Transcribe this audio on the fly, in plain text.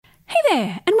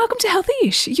there, and welcome to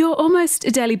Healthy-ish, your almost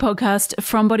daily podcast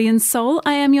from Body and Soul.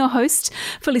 I am your host,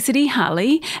 Felicity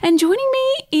Harley, and joining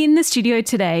me in the studio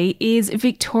today is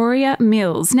Victoria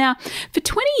Mills. Now, for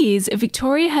 20 years,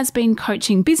 Victoria has been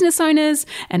coaching business owners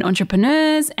and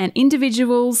entrepreneurs and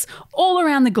individuals all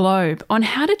around the globe on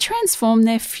how to transform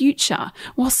their future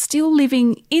while still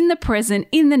living in the present,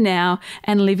 in the now,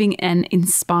 and living an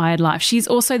inspired life. She's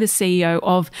also the CEO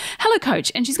of Hello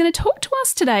Coach, and she's going to talk to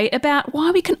us today about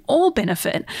why we can all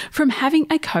benefit from having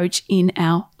a coach in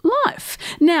our life.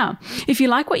 Now, if you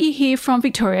like what you hear from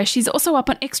Victoria, she's also up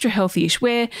on Extra Healthy-ish,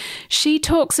 where she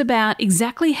talks about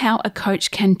exactly how a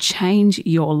coach can change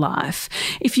your life.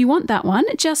 If you want that one,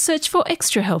 just search for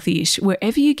Extra Healthy-ish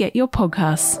wherever you get your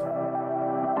podcasts.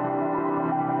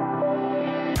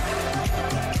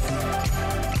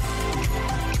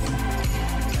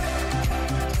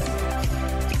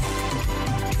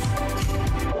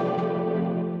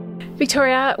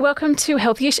 Victoria, welcome to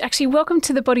Healthy-ish. Actually, welcome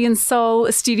to the Body and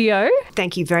Soul studio.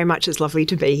 Thank you very much. It's lovely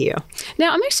to be here.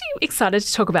 Now, I'm actually excited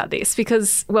to talk about this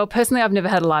because, well, personally, I've never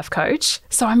had a life coach.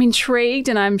 So I'm intrigued,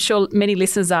 and I'm sure many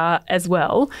listeners are as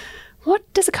well. What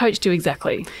does a coach do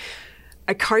exactly?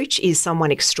 A coach is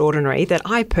someone extraordinary that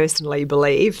I personally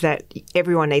believe that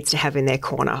everyone needs to have in their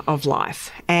corner of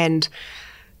life. And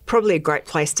probably a great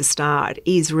place to start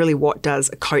is really what does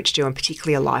a coach do, and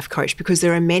particularly a life coach, because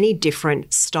there are many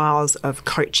different styles of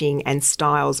coaching and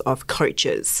styles of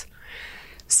coaches.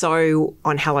 So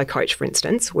on Hello Coach, for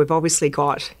instance, we've obviously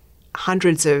got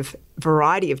hundreds of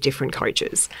variety of different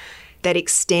coaches that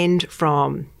extend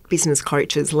from business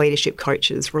coaches, leadership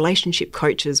coaches, relationship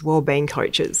coaches, wellbeing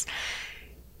coaches.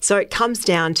 So it comes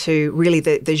down to really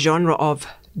the genre of,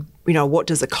 what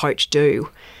does a coach do?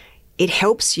 It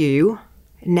helps you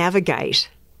navigate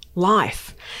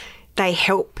life. They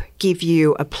help give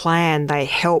you a plan. They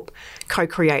help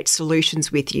co-create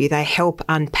solutions with you. They help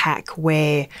unpack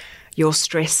where your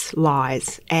stress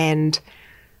lies. And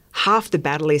half the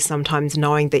battle is sometimes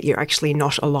knowing that you're actually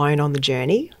not alone on the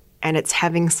journey, and it's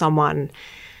having someone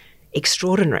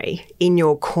extraordinary in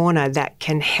your corner that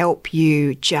can help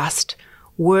you just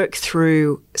work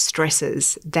through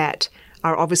stresses that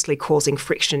are obviously causing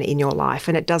friction in your life.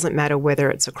 And it doesn't matter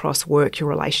whether it's across work, your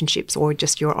relationships, or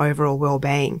just your overall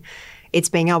well-being. It's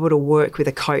being able to work with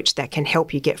a coach that can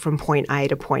help you get from point A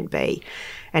to point B.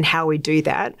 And how we do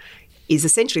that is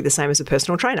essentially the same as a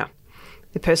personal trainer.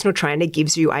 The personal trainer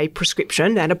gives you a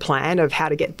prescription and a plan of how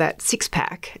to get that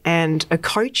six-pack. And a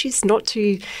coach is not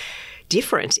too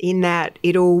different in that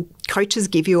coaches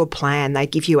give you a plan, they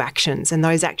give you actions, and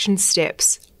those action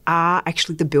steps are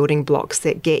actually the building blocks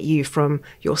that get you from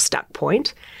your stuck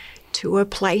point to a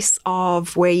place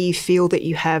of where you feel that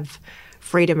you have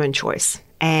freedom and choice,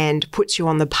 and puts you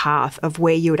on the path of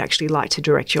where you would actually like to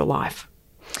direct your life.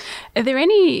 Are there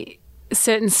any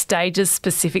certain stages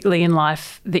specifically in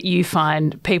life that you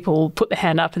find people put their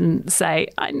hand up and say,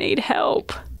 I need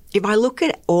help? If I look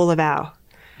at all of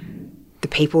the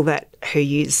people who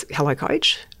use Hello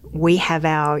Coach, we have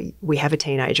a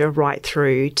teenager right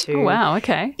through to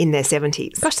in their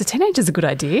 70s. Gosh, the teenager's a good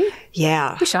idea.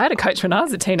 Yeah. Wish I had a coach when I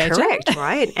was a teenager. Correct,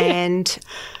 right? Yeah. And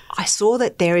I saw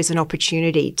that there is an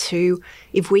opportunity to,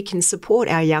 if we can support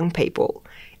our young people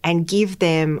and give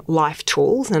them life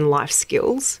tools and life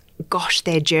skills, gosh,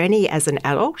 their journey as an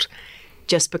adult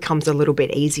just becomes a little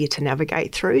bit easier to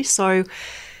navigate through. So,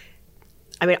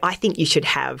 I think you should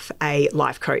have a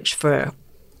life coach for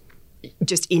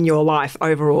just in your life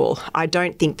overall. I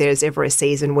don't think there's ever a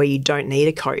season where you don't need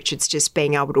a coach. It's just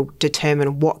being able to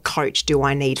determine what coach do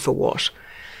I need for what.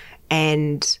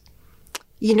 And,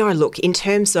 look, in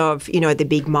terms of, the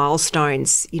big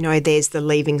milestones, there's the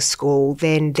leaving school,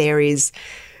 then there is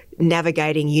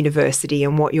navigating university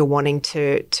and what you're wanting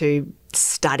to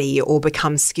study or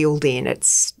become skilled in.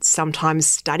 It's sometimes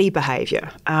study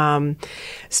behaviour,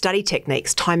 study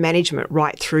techniques, time management,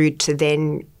 right through to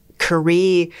then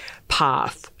career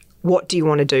path. What do you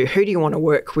want to do? Who do you want to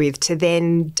work with? To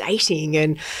then dating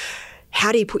and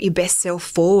how do you put your best self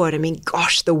forward?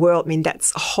 Gosh, the world,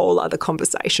 that's a whole other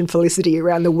conversation, Felicity,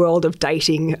 around the world of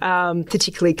dating,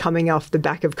 particularly coming off the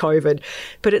back of COVID.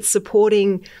 But it's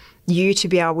supporting you to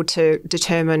be able to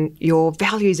determine your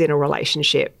values in a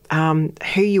relationship,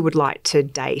 who you would like to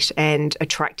date and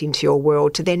attract into your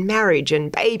world, to then marriage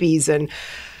and babies and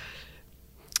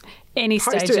any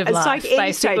stage of life. It's like any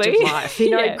basically. Stage of life.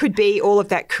 It could be all of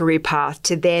that career path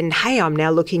to then, hey, I'm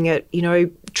now looking at,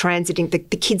 transiting,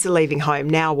 the kids are leaving home,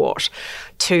 now what?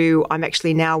 To I'm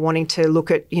actually now wanting to look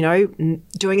at,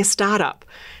 doing a startup.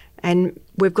 And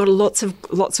we've got lots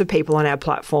of people on our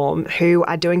platform who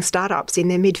are doing startups in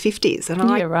their mid-50s. And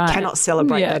I cannot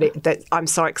celebrate that. I'm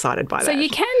so excited by that. So you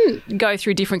can go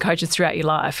through different coaches throughout your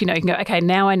life. You know, you can go, okay,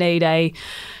 now I need a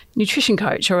nutrition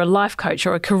coach or a life coach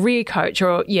or a career coach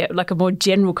or, like a more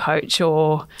general coach.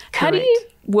 Or Correct. How do you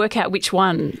work out which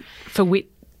one for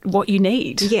what you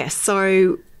need? Yes.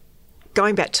 So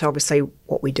going back to obviously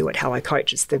what we do at How I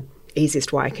Coach, it's the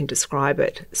easiest way I can describe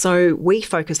it. So we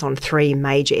focus on 3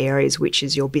 major areas, which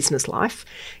is your business life,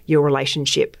 your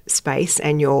relationship space,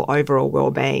 and your overall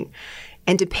well-being.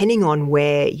 And depending on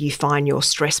where you find your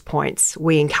stress points,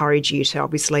 we encourage you to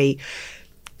obviously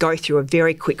go through a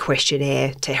very quick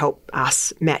questionnaire to help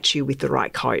us match you with the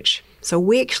right coach. So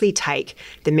we actually take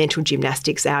the mental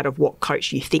gymnastics out of what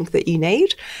coach you think that you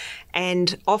need.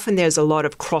 And often there's a lot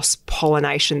of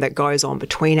cross-pollination that goes on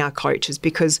between our coaches,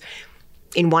 because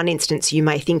in one instance, you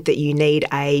may think that you need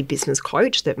a business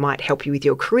coach that might help you with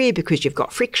your career because you've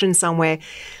got friction somewhere,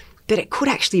 but it could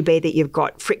actually be that you've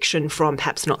got friction from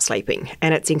perhaps not sleeping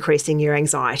and it's increasing your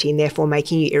anxiety and therefore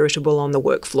making you irritable on the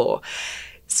work floor.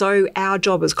 So our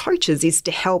job as coaches is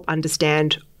to help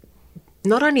understand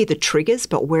not only the triggers,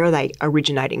 but where are they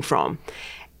originating from?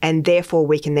 And therefore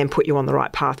we can then put you on the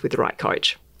right path with the right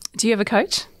coach. Do you have a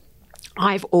coach?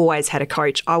 I've always had a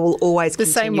coach. I will always the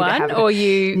continue same one, to have or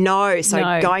you? No.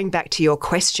 So going back to your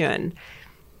question,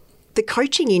 the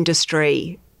coaching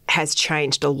industry has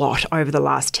changed a lot over the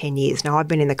last 10 years. Now, I've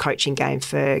been in the coaching game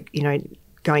for,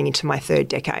 going into my 3rd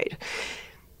decade.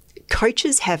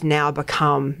 Coaches have now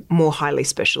become more highly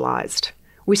specialised.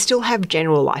 We still have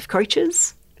general life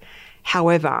coaches.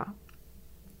 However,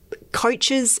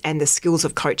 coaches and the skills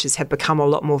of coaches have become a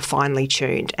lot more finely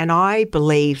tuned. And I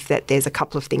believe that there's a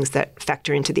couple of things that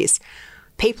factor into this.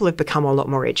 People have become a lot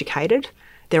more educated.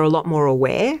 They're a lot more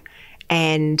aware,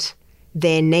 and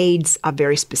their needs are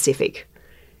very specific.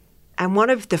 And one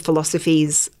of the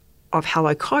philosophies of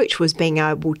Hello Coach was being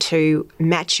able to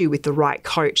match you with the right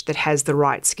coach that has the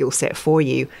right skill set for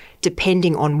you,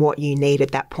 depending on what you need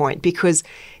at that point. Because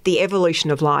the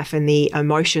evolution of life and the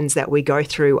emotions that we go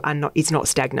through is not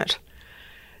stagnant.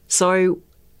 So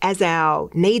as our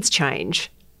needs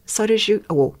change, so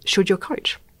should your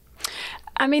coach.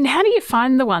 I mean, how do you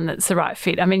find the one that's the right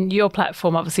fit? I mean, your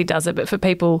platform obviously does it, but for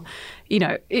people,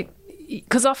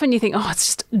 because often you think, it's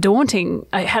just daunting.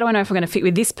 How do I know if I'm going to fit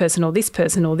with this person or this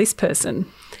person or this person?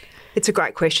 It's a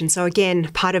great question. So again,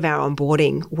 part of our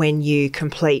onboarding, when you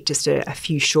complete just a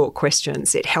few short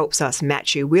questions, it helps us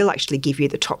match you. We'll actually give you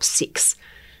the top 6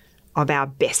 of our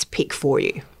best pick for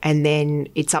you. And then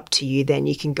it's up to you. Then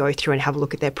you can go through and have a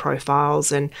look at their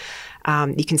profiles, and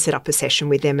you can set up a session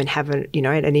with them and have an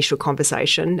initial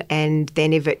conversation. And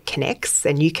then if it connects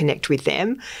and you connect with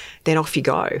them, then off you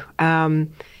go.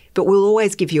 But we'll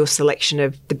always give you a selection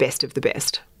of the best of the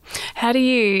best. How do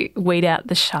you weed out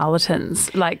the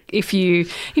charlatans? Like if you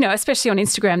especially on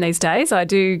Instagram these days, I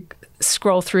do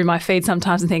scroll through my feed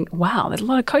sometimes and think, wow, there's a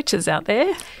lot of coaches out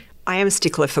there. I am a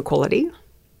stickler for quality.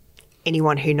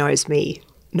 Anyone who knows me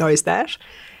knows that.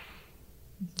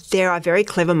 There are very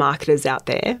clever marketers out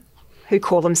there who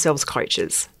call themselves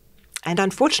coaches. And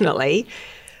unfortunately,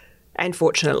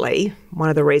 one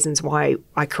of the reasons why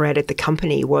I created the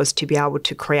company was to be able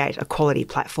to create a quality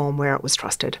platform where it was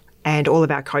trusted. And all of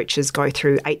our coaches go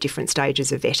through 8 different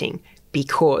stages of vetting,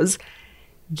 because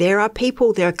there are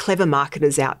clever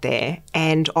marketers out there,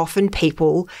 and often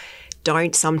people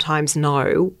don't sometimes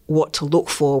know what to look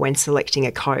for when selecting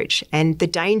a coach. And the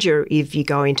danger, if you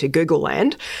go into Google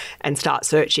land and start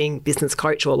searching business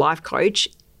coach or life coach,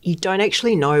 you don't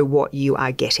actually know what you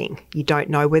are getting. You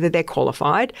don't know whether they're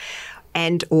qualified,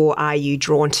 or are you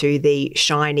drawn to the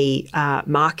shiny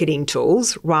marketing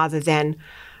tools rather than,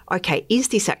 okay, is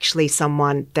this actually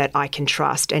someone that I can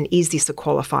trust, and is this a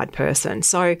qualified person?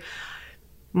 So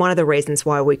one of the reasons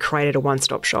why we created a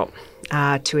one-stop shop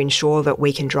to ensure that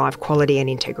we can drive quality and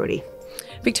integrity.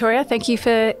 Victoria, thank you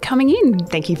for coming in.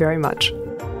 Thank you very much.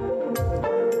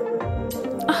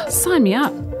 Oh, sign me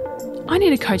up. I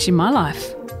need a coach in my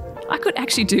life. I could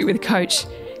actually do with a coach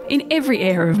in every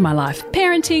area of my life.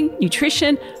 Parenting,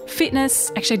 nutrition,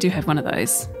 fitness. Actually, I do have one of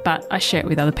those, but I share it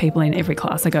with other people in every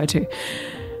class I go to.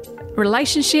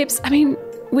 Relationships. I mean,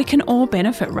 we can all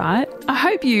benefit, right? I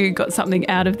hope you got something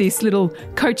out of this little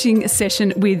coaching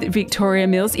session with Victoria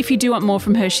Mills. If you do want more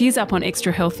from her, she is up on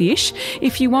Extra Healthy-ish.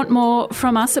 If you want more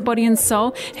from us at Body and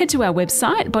Soul, head to our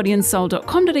website,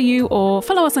 bodyandsoul.com.au, or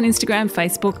follow us on Instagram,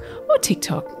 Facebook, or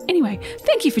TikTok. Anyway,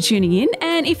 thank you for tuning in.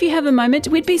 And if you have a moment,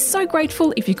 we'd be so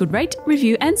grateful if you could rate,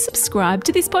 review, and subscribe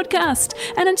to this podcast.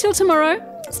 And until tomorrow,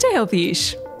 stay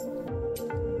healthy-ish.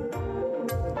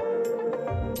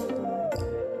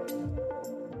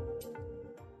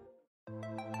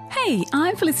 Hey,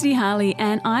 I'm Felicity Harley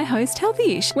and I host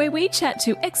Healthyish, where we chat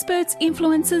to experts,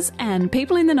 influencers and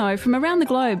people in the know from around the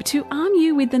globe to arm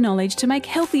you with the knowledge to make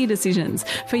healthier decisions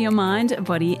for your mind,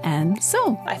 body and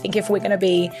soul. I think if we're going to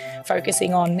be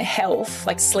focusing on health,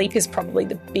 like sleep is probably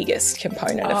the biggest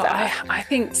component of that. I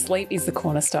think sleep is the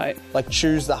cornerstone. Like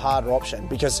choose the harder option,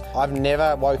 because I've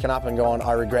never woken up and gone,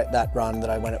 I regret that run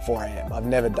that I went at 4 a.m. I've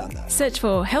never done that. Search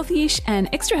for Healthyish and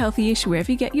Extra Healthyish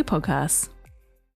wherever you get your podcasts.